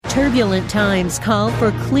Turbulent times call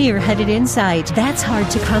for clear-headed insight. That's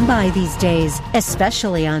hard to come by these days,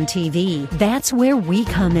 especially on TV. That's where we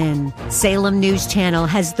come in. Salem News Channel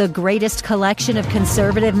has the greatest collection of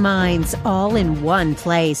conservative minds all in one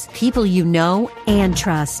place. People you know and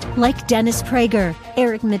trust, like Dennis Prager,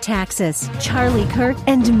 Eric Metaxas, Charlie Kirk,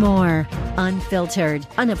 and more. Unfiltered,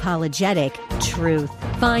 unapologetic truth.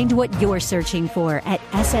 Find what you're searching for at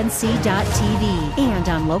snc.tv and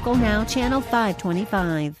on Local Now, Channel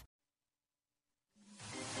 525.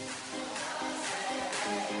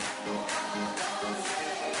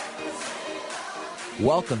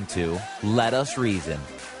 Welcome to Let Us Reason,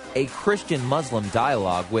 a Christian-Muslim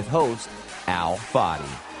dialogue with host Al Fadi.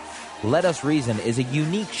 Let Us Reason is a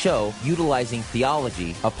unique show utilizing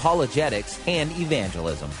theology, apologetics, and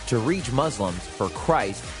evangelism to reach Muslims for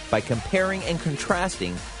Christ by comparing and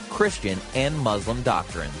contrasting Christian and Muslim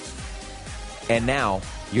doctrines. And now,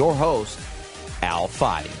 your host, Al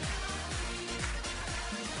Fadi.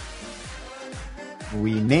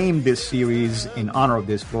 We named this series in honor of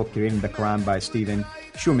this book, Reading the Quran by Stephen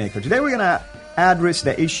Shoemaker. Today we're going to address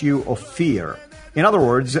the issue of fear. In other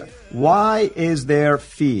words, why is there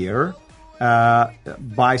fear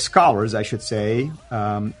by scholars, I should say,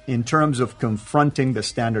 in terms of confronting the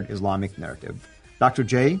standard Islamic narrative? Dr.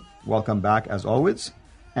 J, welcome back as always.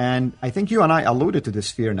 And I think you and I alluded to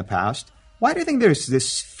this fear in the past. Why do you think there's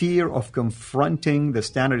this fear of confronting the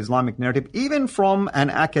standard Islamic narrative, even from an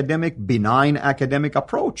benign academic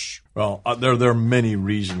approach? Well, there are many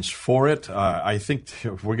reasons for it. I think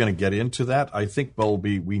if we're going to get into that, I think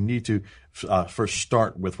we need to first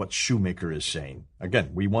start with what Shoemaker is saying. Again,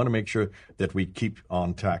 we want to make sure that we keep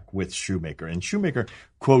on track with Shoemaker. And Shoemaker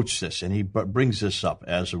quotes this, and he brings this up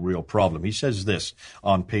as a real problem. He says this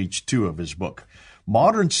on page 2 of his book.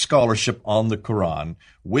 Modern scholarship on the Quran,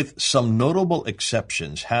 with some notable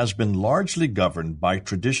exceptions, has been largely governed by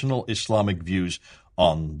traditional Islamic views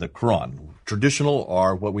on the Quran. Traditional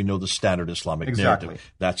are what we know the standard Islamic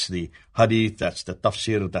narrative. That's the hadith, that's the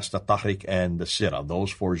tafsir, that's the tahrik, and the sirah,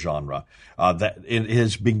 those 4 genres. That it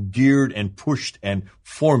has been geared and pushed and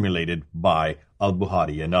formulated by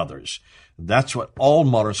al-Bukhari and others. That's what all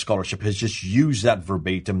modern scholarship has just used that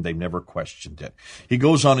verbatim. They've never questioned it. He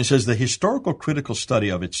goes on, he says, the historical critical study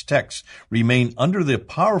of its texts remain under the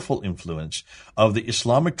powerful influence of the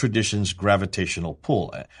Islamic tradition's gravitational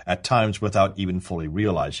pull, at times without even fully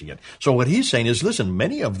realizing it. So what he's saying is, listen,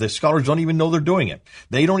 many of the scholars don't even know they're doing it.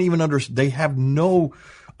 They don't even they have no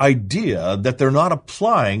idea that they're not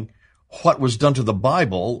applying what was done to the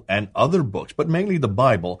Bible and other books, but mainly the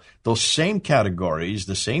Bible, those same categories,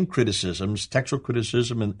 the same criticisms, textual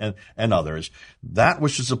criticism and others, that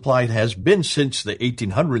which is applied has been since the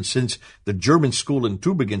 1800s, since the German school in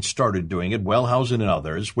Tübingen started doing it, Wellhausen and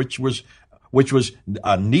others, which was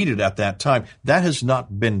needed at that time. That has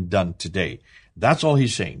not been done today. That's all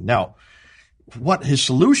he's saying. Now, what his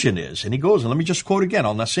solution is, and he goes, and let me just quote again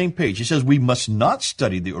on that same page. He says, we must not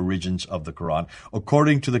study the origins of the Quran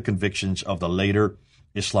according to the convictions of the later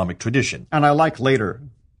Islamic tradition. And I like later.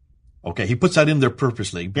 Okay, he puts that in there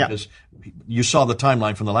purposely because you saw the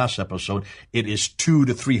timeline from the last episode. It is 200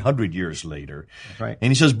 to 300 years later. Right. And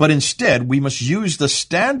he says, but instead, we must use the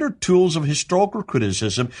standard tools of historical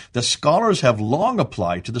criticism that scholars have long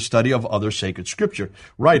applied to the study of other sacred scripture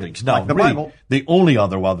writings. Now, like the really, Bible. The only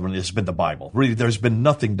other one has been the Bible. Really, there's been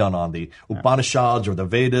nothing done on the Upanishads or the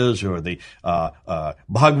Vedas or the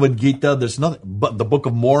Bhagavad Gita. There's nothing but the Book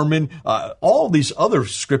of Mormon. All these other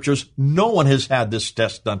scriptures, no one has had this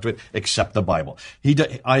test done to it except the Bible.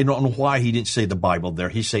 I don't know why he didn't say the Bible there.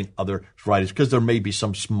 He's saying other writers because there may be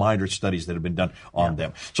some minor studies that have been done on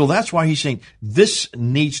them. So that's why he's saying this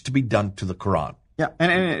needs to be done to the Quran. Yeah,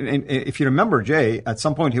 and if you remember, Jay, at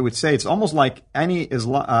some point he would say it's almost like any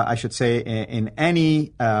in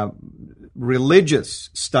any religious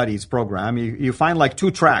studies program, you find like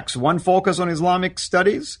 2 tracks. One focus on Islamic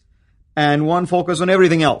studies and one focus on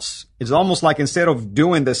everything else. It's almost like instead of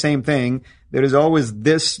doing the same thing, there is always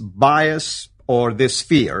this bias or this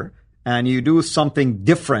fear, and you do something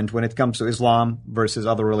different when it comes to Islam versus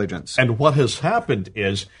other religions. And what has happened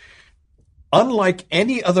is, unlike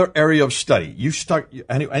any other area of study, you start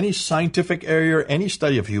any scientific area, any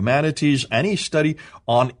study of humanities, any study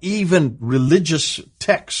on even religious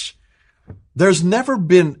texts, there has never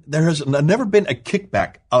been a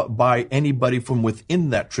kickback by anybody from within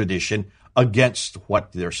that tradition against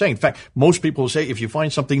what they're saying. In fact, most people say if you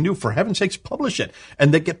find something new, for heaven's sakes, publish it,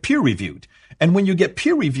 and they get peer reviewed. And when you get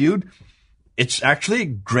peer reviewed, it's actually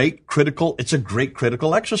it's a great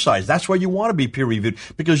critical exercise. That's why you want to be peer-reviewed,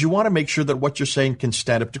 because you want to make sure that what you're saying can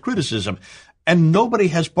stand up to criticism. And nobody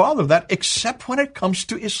has bothered that except when it comes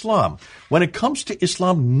to Islam. When it comes to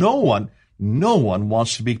Islam, no one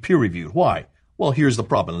wants to be peer-reviewed. Why? Well, here's the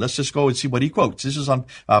problem. Let's just go and see what he quotes. This is on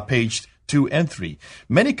page 2 and 3.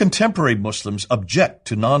 Many contemporary Muslims object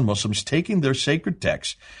to non-Muslims taking their sacred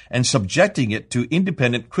text and subjecting it to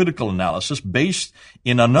independent critical analysis based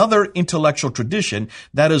in another intellectual tradition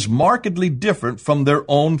that is markedly different from their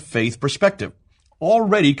own faith perspective.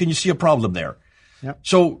 Already, can you see a problem there? Yep.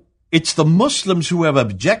 So it's the Muslims who have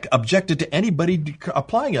objected to anybody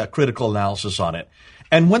applying a critical analysis on it.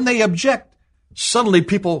 And when they object, suddenly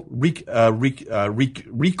people recoil.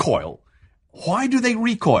 Why do they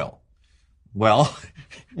recoil? Well,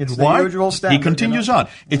 it's the usual standard. He continues on.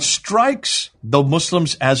 It strikes the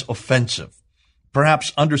Muslims as offensive,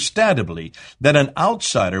 perhaps understandably, that an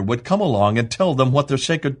outsider would come along and tell them what their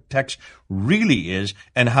sacred text really is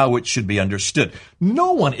and how it should be understood.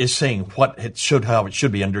 No one is saying how it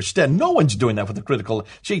should be understood. No one's doing that with the critical.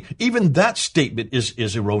 See, even that statement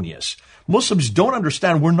is erroneous. Muslims don't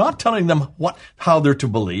understand. We're not telling them how they're to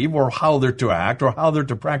believe or how they're to act or how they're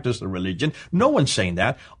to practice the religion. No one's saying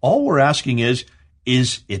that. All we're asking is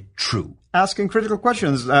it true? Asking critical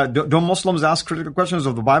questions. Don't Muslims ask critical questions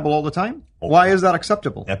of the Bible all the time? Why is that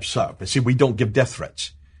acceptable? Absurd. See, we don't give death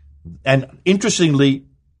threats. And interestingly,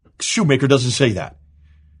 Shoemaker doesn't say that.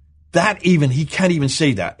 He can't even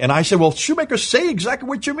say that. And I said, well, Shoemaker, say exactly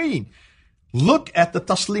what you mean. Look at the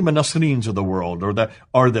Taslima Nasreens of the world, or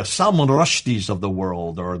the Salman Rushdies of the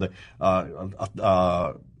world, or the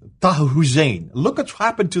Taha Hussein. Look what's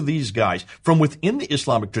happened to these guys from within the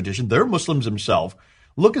Islamic tradition. They're Muslims themselves.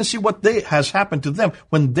 Look and see what has happened to them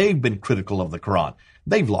when they've been critical of the Quran.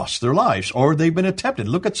 They've lost their lives, or they've been attempted.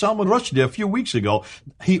 Look at Salman Rushdie a few weeks ago.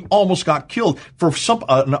 He almost got killed for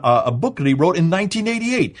a book that he wrote in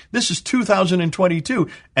 1988. This is 2022,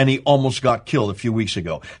 and he almost got killed a few weeks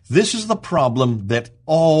ago. This is the problem that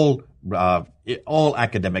all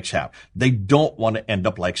academics have. They don't want to end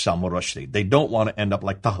up like Salman Rushdie. They don't want to end up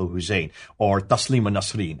like Taha Hussein or Taslima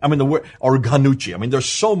Nasreen. Or Ghanouchi. There's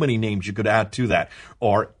so many names you could add to that.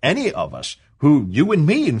 Or any of us who, you and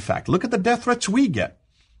me, in fact, look at the death threats we get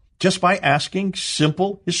just by asking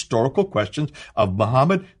simple historical questions of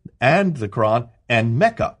Muhammad and the Quran and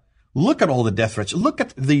Mecca. Look at all the death threats. Look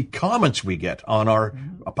at the comments we get on our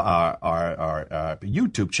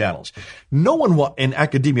YouTube channels. No one in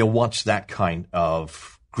academia wants that kind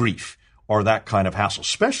of grief or that kind of hassle,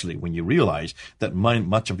 especially when you realize that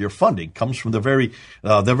much of your funding comes from the very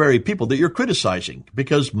people that you're criticizing,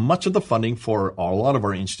 because much of the funding for a lot of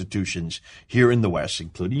our institutions here in the West,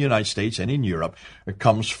 including the United States and in Europe,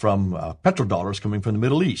 comes from petrodollars coming from the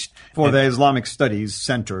Middle East. The Islamic studies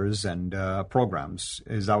centers and programs.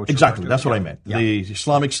 Is that what you're exactly? That's what I meant. Yeah. The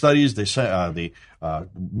Islamic studies, the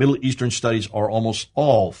Middle Eastern studies are almost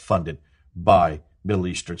all funded by Middle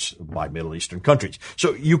Eastern countries.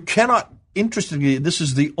 So you cannot. Interestingly, this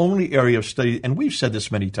is the only area of study, and we've said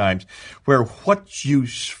this many times, where what you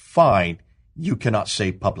find you cannot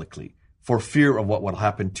say publicly for fear of what will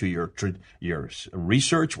happen to your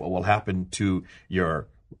research, what will happen to your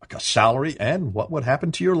salary, and what would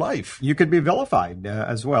happen to your life. You could be vilified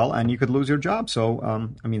as well, and you could lose your job.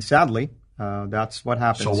 So, sadly, that's what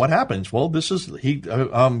happens. So what happens? Well,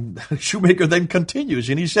 Shoemaker then continues,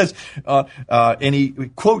 and he says, and he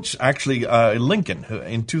quotes actually Lincoln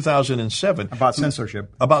in 2007 about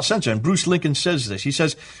censorship. And Bruce Lincoln says this. He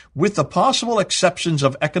says, with the possible exceptions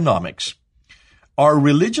of economics, our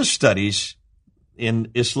religious studies in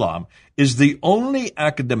Islam is the only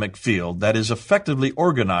academic field that is effectively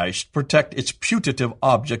organized to protect its putative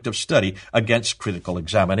object of study against critical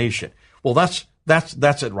examination. Well, that's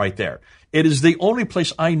it right there. It is the only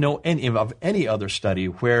place I know of any other study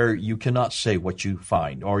where you cannot say what you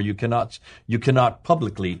find, or you cannot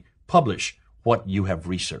publicly publish what you have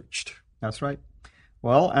researched. That's right.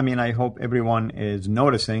 Well, I hope everyone is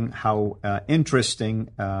noticing how interesting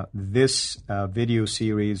this video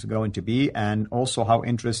series is going to be, and also how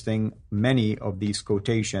interesting many of these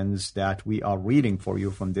quotations that we are reading for you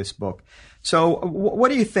from this book. So what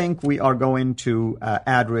do you think we are going to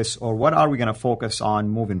address, or what are we going to focus on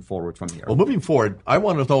moving forward from here? Well, moving forward, I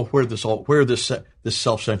want to know where this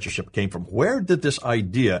self-censorship came from. Where did this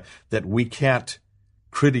idea that we can't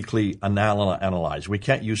critically analyze, we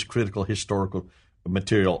can't use critical historical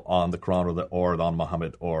material on the Quran or on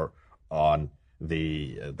Muhammad or on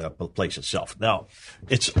place itself. Now,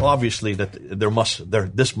 it's obviously that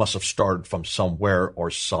this must have started from somewhere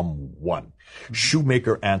or someone.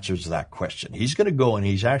 Shoemaker answers that question. He's going to go and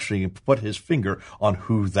he's actually put his finger on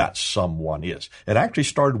who that someone is. It actually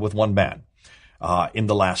started with one man. In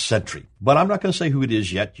the last century. But I'm not going to say who it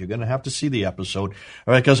is yet. You're going to have to see the episode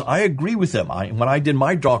because I agree with them. When I did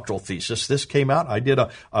my doctoral thesis, this came out. I did a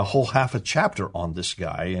whole half a chapter on this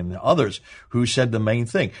guy and others who said the main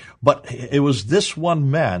thing. But it was this one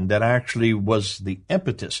man that actually was the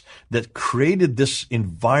impetus that created this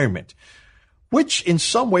environment, which in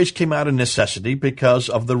some ways came out of necessity because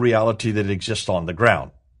of the reality that exists on the ground.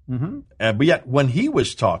 Mm-hmm. But yet when he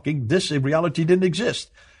was talking, this reality didn't exist.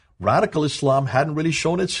 Radical Islam hadn't really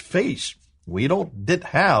shown its face. We didn't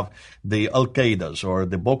have the Al-Qaedas or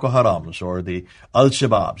the Boko Harams or the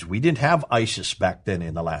Al-Shabaabs. We didn't have ISIS back then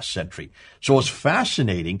in the last century. So it's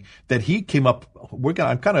fascinating that he came up.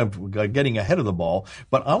 I'm kind of getting ahead of the ball,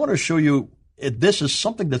 but I want to show you this is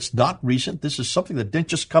something that's not recent. This is something that didn't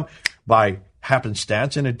just come by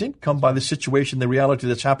happenstance, and it didn't come by the situation, the reality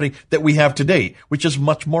that's happening that we have today, which is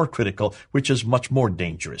much more critical, which is much more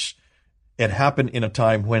dangerous. It happened in a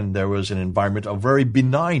time when there was an environment, a very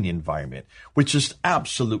benign environment, which is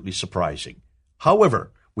absolutely surprising.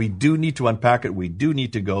 However, we do need to unpack it. We do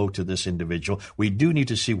need to go to this individual. We do need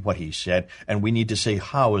to see what he said, and we need to say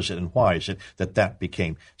how is it and why is it that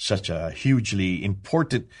became such a hugely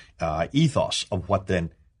important ethos of what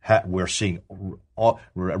then we're seeing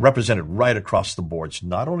represented right across the boards,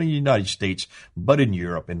 not only in the United States, but in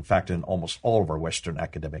Europe, in fact, in almost all of our Western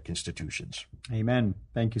academic institutions. Amen.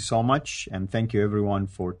 Thank you so much, and thank you everyone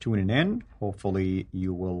for tuning in. Hopefully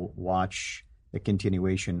you will watch the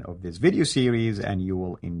continuation of this video series and you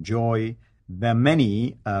will enjoy the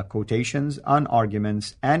many quotations and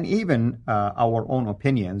arguments and even our own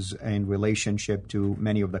opinions in relationship to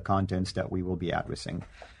many of the contents that we will be addressing.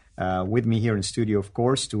 With me here in studio, of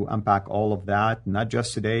course, to unpack all of that, not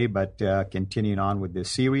just today, but continuing on with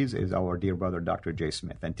this series, is our dear brother, Dr. Jay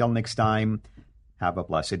Smith. Until next time, have a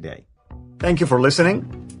blessed day. Thank you for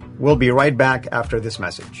listening. We'll be right back after this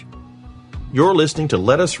message. You're listening to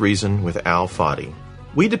Let Us Reason with Al Fadi.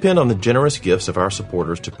 We depend on the generous gifts of our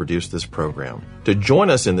supporters to produce this program. To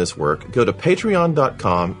join us in this work, go to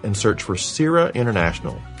patreon.com and search for CIRA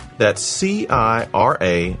International. That's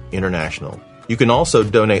CIRA International. You can also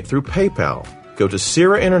donate through PayPal. Go to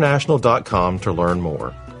CIRAInternational.com to learn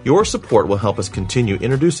more. Your support will help us continue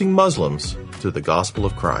introducing Muslims to the gospel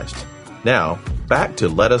of Christ. Now, back to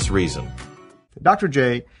Let Us Reason. Dr.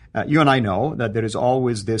 J, you and I know that there is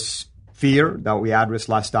always this fear that we addressed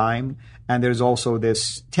last time, and there's also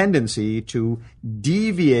this tendency to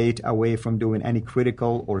deviate away from doing any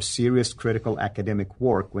critical or serious critical academic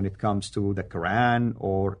work when it comes to the Quran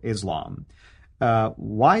or Islam.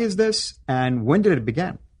 Why is this, and when did it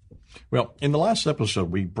begin? Well, in the last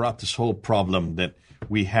episode, we brought this whole problem that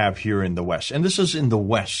we have here in the West. And this is in the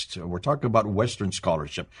West. We're talking about Western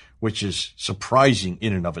scholarship, which is surprising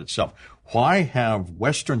in and of itself. Why have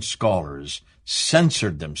Western scholars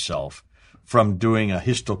censored themselves from doing a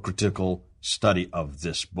historical study of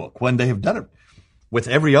this book when they have done it with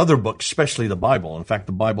every other book, especially the Bible? In fact,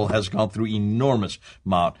 the Bible has gone through enormous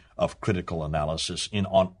amount of critical analysis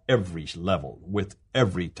on every level with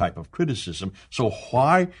every type of criticism. So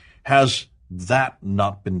why has that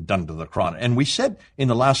not been done to the Quran? And we said in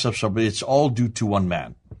the last episode, it's all due to one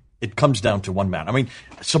man. It comes down to one man. I mean,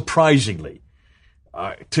 surprisingly,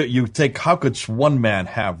 you think, how could one man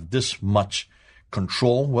have this much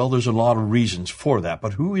control? Well, there's a lot of reasons for that.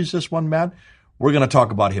 But who is this one man? We're going to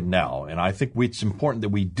talk about him now, and I think it's important that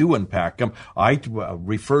we do unpack him. I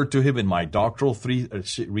referred to him in my doctoral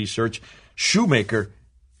research. Shoemaker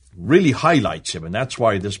really highlights him, and that's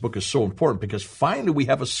why this book is so important, because finally we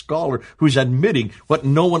have a scholar who's admitting what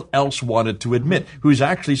no one else wanted to admit, who's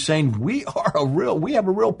actually saying we have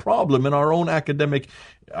a real problem in our own academic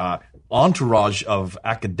entourage of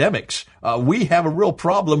academics. We have a real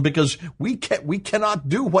problem because we cannot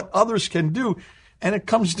do what others can do. And it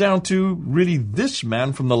comes down to really this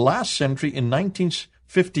man from the last century in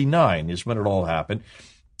 1959 is when it all happened.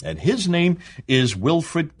 And his name is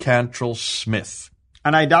Wilfred Cantrell Smith.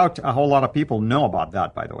 And I doubt a whole lot of people know about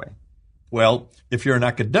that, by the way. Well, if you're an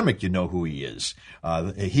academic, you know who he is.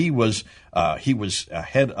 He was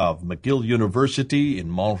head of McGill University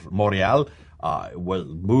in Montreal.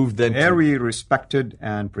 Moved then very respected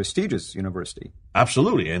and prestigious university.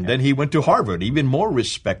 Absolutely. And then he went to Harvard, even more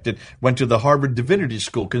respected, went to the Harvard Divinity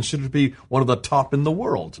School, considered to be one of the top in the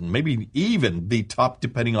world, and maybe even the top,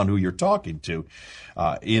 depending on who you're talking to,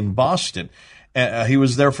 in Boston. He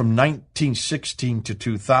was there from 1916 to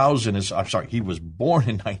 2000. He was born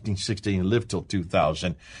in 1916 and lived till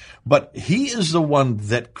 2000. But he is the one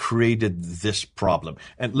that created this problem.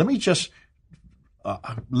 And let me just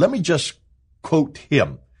quote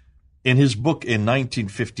him. In his book in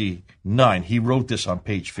 1959, he wrote this on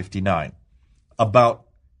page 59 about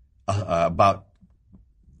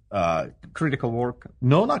critical work.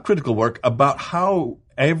 No, not critical work, about how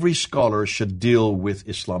every scholar should deal with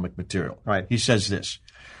Islamic material. Right. He says this: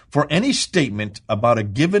 for any statement about a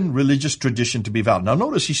given religious tradition to be valid. Now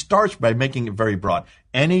notice he starts by making it very broad.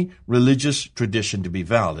 Any religious tradition to be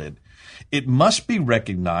valid, it must be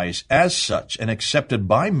recognized as such and accepted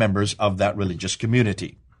by members of that religious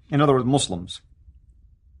community. In other words, Muslims.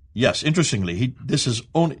 Yes, interestingly, he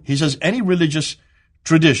says any religious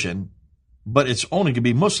tradition, but it's only to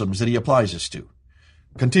be Muslims that he applies this to.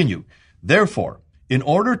 Continue. Therefore, in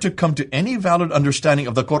order to come to any valid understanding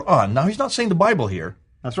of the Quran, now he's not saying the Bible here.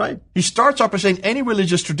 That's right. He starts off by saying any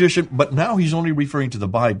religious tradition, but now he's only referring to the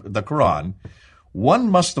Bible, the Quran.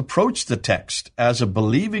 One must approach the text as a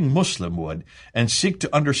believing Muslim would and seek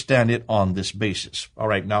to understand it on this basis. All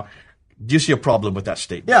right, now, do you see a problem with that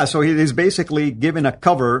statement? Yeah, so he is basically giving a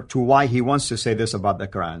cover to why he wants to say this about the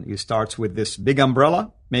Quran. He starts with this big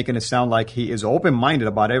umbrella, making it sound like he is open-minded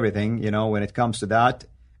about everything, when it comes to that.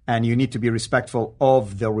 And you need to be respectful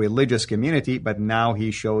of the religious community, but now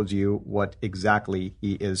he shows you what exactly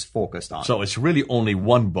he is focused on. So it's really only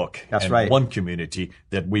one book and right. one community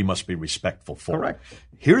that we must be respectful for. Correct.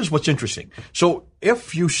 Here's what's interesting. So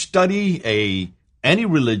if you study any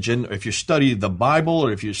religion, if you study the Bible,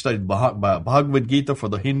 or if you study Bhagavad Gita for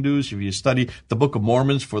the Hindus, if you study the Book of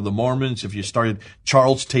Mormons for the Mormons, if you studied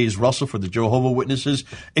Charles Taze Russell for the Jehovah's Witnesses,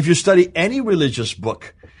 if you study any religious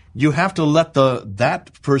book, you have to let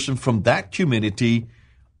that person from that community,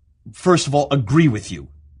 first of all, agree with you.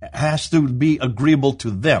 It has to be agreeable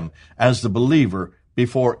to them as the believer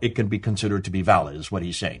before it can be considered to be valid, is what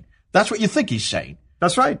he's saying. That's what you think he's saying.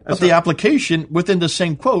 That's right. But the application within the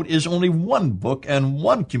same quote is only one book and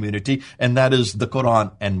one community, and that is the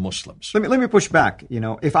Quran and Muslims. Let me push back.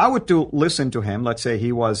 If I were to listen to him, let's say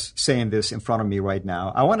he was saying this in front of me right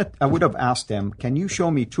now, I would have asked him, can you show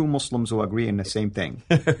me two Muslims who agree in the same thing?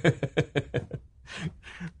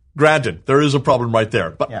 Granted, there is a problem right there.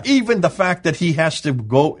 But even the fact that he has to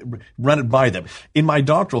go run it by them. In my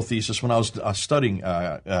doctoral thesis, when I was studying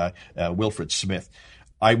Wilfred Smith,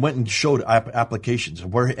 I went and showed applications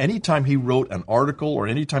where anytime he wrote an article or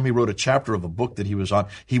anytime he wrote a chapter of a book that he was on,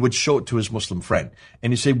 he would show it to his Muslim friend.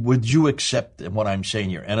 And he'd say, would you accept what I'm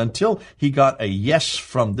saying here? And until he got a yes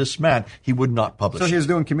from this man, he would not publish it. So he's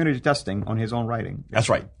doing community testing on his own writing. That's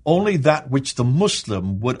right. Only that which the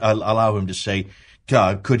Muslim would allow him to say,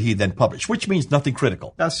 could he then publish, which means nothing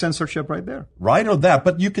critical. That's censorship right there. Right, or that,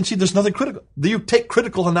 but you can see there's nothing critical. You take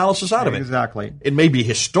critical analysis out of it. Exactly. It may be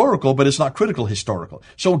historical, but it's not critical historical.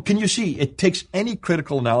 So can you see it takes any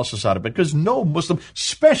critical analysis out of it, because no Muslim,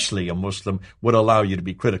 especially a Muslim, would allow you to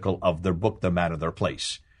be critical of their book, their man, or their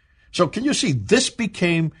place. So can you see this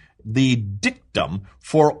became the dictum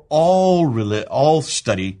for all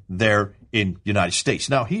study there in United States.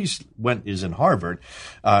 Now, is in Harvard.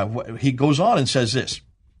 He goes on and says this.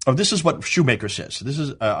 This is what Shoemaker says. This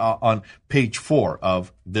is on page 4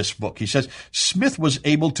 of this book. He says, Smith was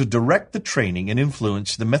able to direct the training and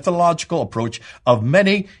influence the methodological approach of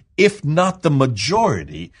many, if not the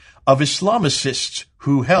majority, of Islamicists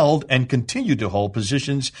who held and continue to hold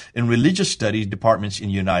positions in religious studies departments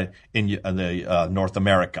in North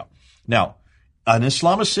America. Now, an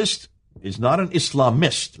Islamicist is not an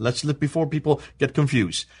Islamist. Before people get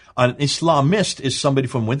confused. An Islamist is somebody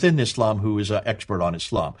from within Islam who is an expert on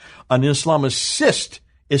Islam. An Islamicist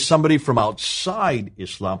is somebody from outside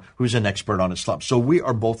Islam who's an expert on Islam. So we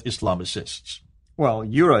are both Islamicists. Well,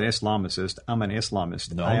 you're an Islamicist. I'm an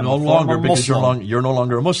Islamist. No longer, because you're no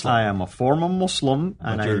longer a Muslim. I am a former Muslim,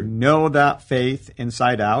 and I know that faith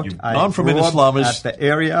inside out. You've gone from an Islamist at the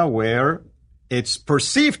area where it's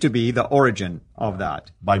perceived to be the origin of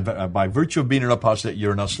that. By virtue of being an apostate,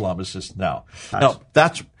 you're an Islamicist now.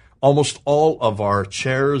 That's almost all of our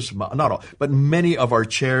chairs, not all, but many of our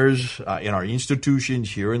chairs in our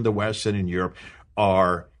institutions here in the West and in Europe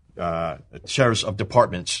are chairs of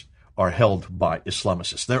departments are held by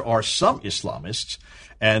Islamicists. There are some Islamists,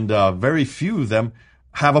 and very few of them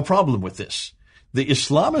have a problem with this. The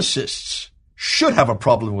Islamicists should have a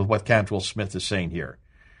problem with what Cantwell Smith is saying here.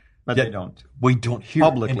 But they don't. We don't hear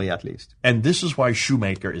publicly, at least. And this is why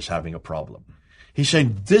Shoemaker is having a problem. He's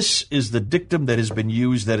saying this is the dictum that has been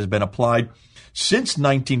used, that has been applied since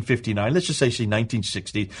 1959. Let's just say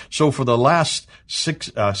 1960. So for the last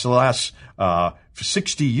for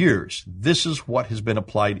 60 years, this is what has been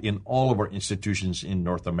applied in all of our institutions in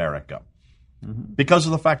North America. Because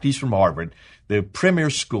of the fact he's from Harvard, the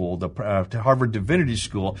premier school, the Harvard Divinity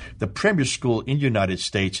School, the premier school in the United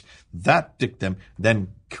States, that dictum then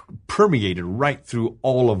permeated right through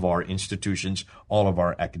all of our institutions, all of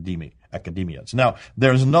our academias. Now,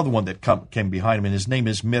 there's another one that came behind him, and his name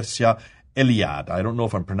is Mircea Eliade. I don't know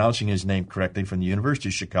if I'm pronouncing his name correctly, from the University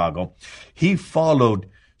of Chicago. He followed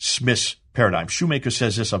Smith's paradigm. Shoemaker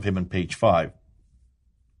says this of him on page 5.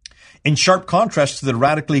 In sharp contrast to the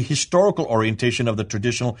radically historical orientation of the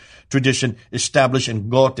tradition established in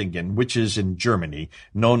Göttingen, which is in Germany,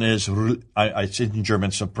 known as, it's in German,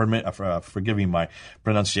 so forgive me my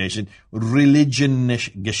pronunciation,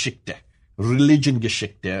 Religionsgeschichte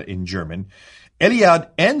in German. Eliade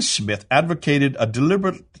and Smith advocated a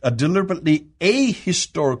deliberately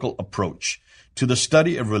ahistorical approach to the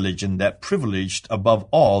study of religion that privileged, above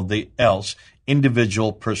all else,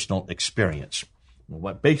 individual personal experience.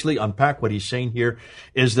 What basically unpack what he's saying here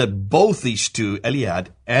is that both these two, Eliade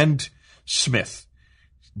and Smith,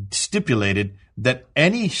 stipulated that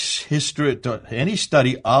any study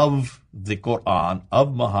of the Quran,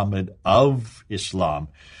 of Muhammad, of Islam,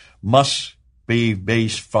 must be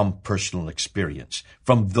based from personal experience,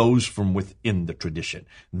 from those from within the tradition.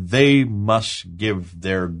 They must give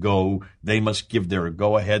their go. They must give their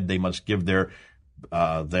go ahead. They must give their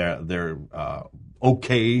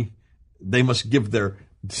okay. They must give their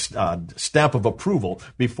stamp of approval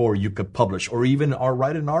before you could publish or even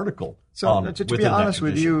write an article. So to be honest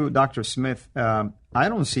with you, Dr. Smith, I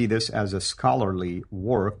don't see this as a scholarly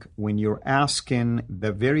work when you're asking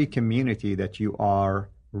the very community that you are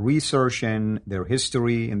researching, their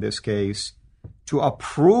history in this case, to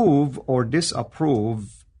approve or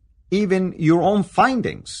disapprove even your own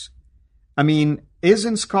findings. I mean,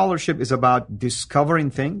 isn't scholarship is about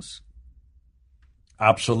discovering things?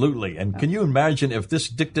 Absolutely. And can you imagine if this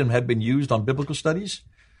dictum had been used on biblical studies?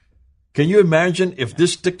 Can you imagine if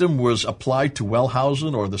this dictum was applied to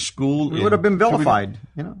Wellhausen or the school? It would have been vilified,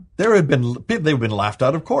 They would have been laughed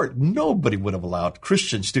out of court. Nobody would have allowed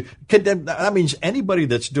Christians to condemn. That means anybody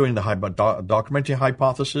that's doing the documentary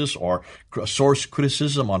hypothesis or source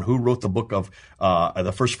criticism on who wrote the book of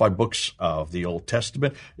the first 5 books of the Old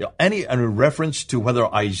Testament, any reference to whether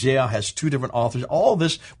Isaiah has 2 different authors, all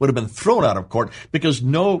this would have been thrown out of court because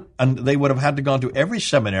they would have had to gone to every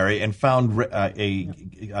seminary and found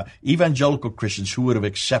evangelical Christians who would have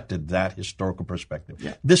accepted that historical perspective.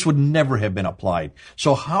 Yeah. This would never have been applied.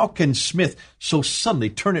 So how can Smith so suddenly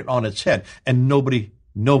turn it on its head and nobody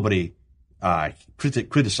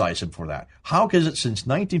criticize him for that? How is it since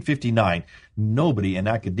 1959 nobody in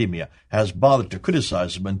academia has bothered to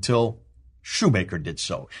criticize him until Shoemaker did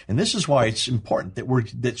so? And this is why it's important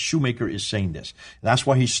that Shoemaker is saying this. That's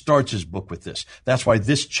why he starts his book with this. That's why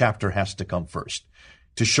this chapter has to come first,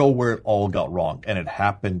 to show where it all got wrong. And it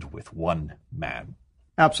happened with one man.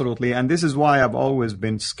 Absolutely. And this is why I've always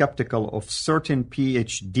been skeptical of certain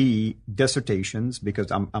PhD dissertations,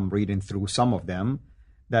 because I'm reading through some of them,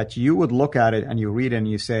 that you would look at it and you read it and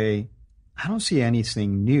you say, I don't see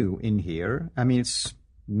anything new in here. I mean, it's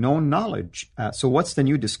known knowledge. So what's the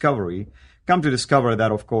new discovery? Come to discover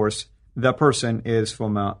that, of course, the person is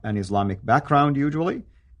from an Islamic background usually,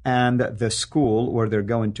 and the school where they're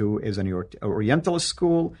going to is an Orientalist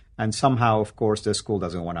school, and somehow, of course, the school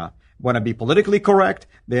doesn't want to be politically correct.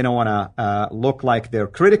 They don't want to look like they're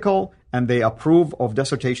critical, and they approve of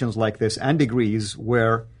dissertations like this and degrees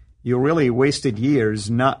where you really wasted years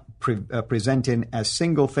not presenting a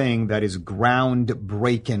single thing that is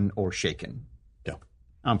groundbreaking or shaken.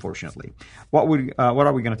 Unfortunately. What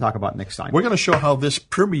are we going to talk about next time? We're going to show how this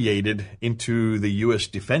permeated into the U.S.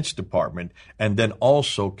 Defense Department and then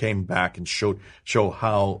also came back and show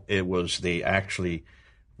how it was the actually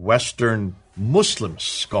Western Muslim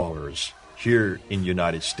scholars here in the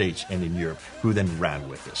United States and in Europe who then ran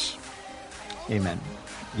with this. Amen.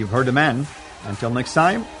 You've heard the man. Until next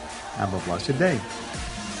time, have a blessed day.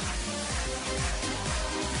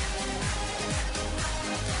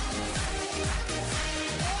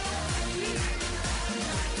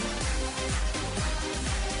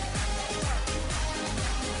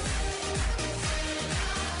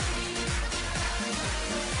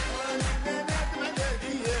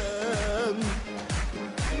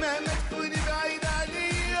 Mehmet Kuyruğu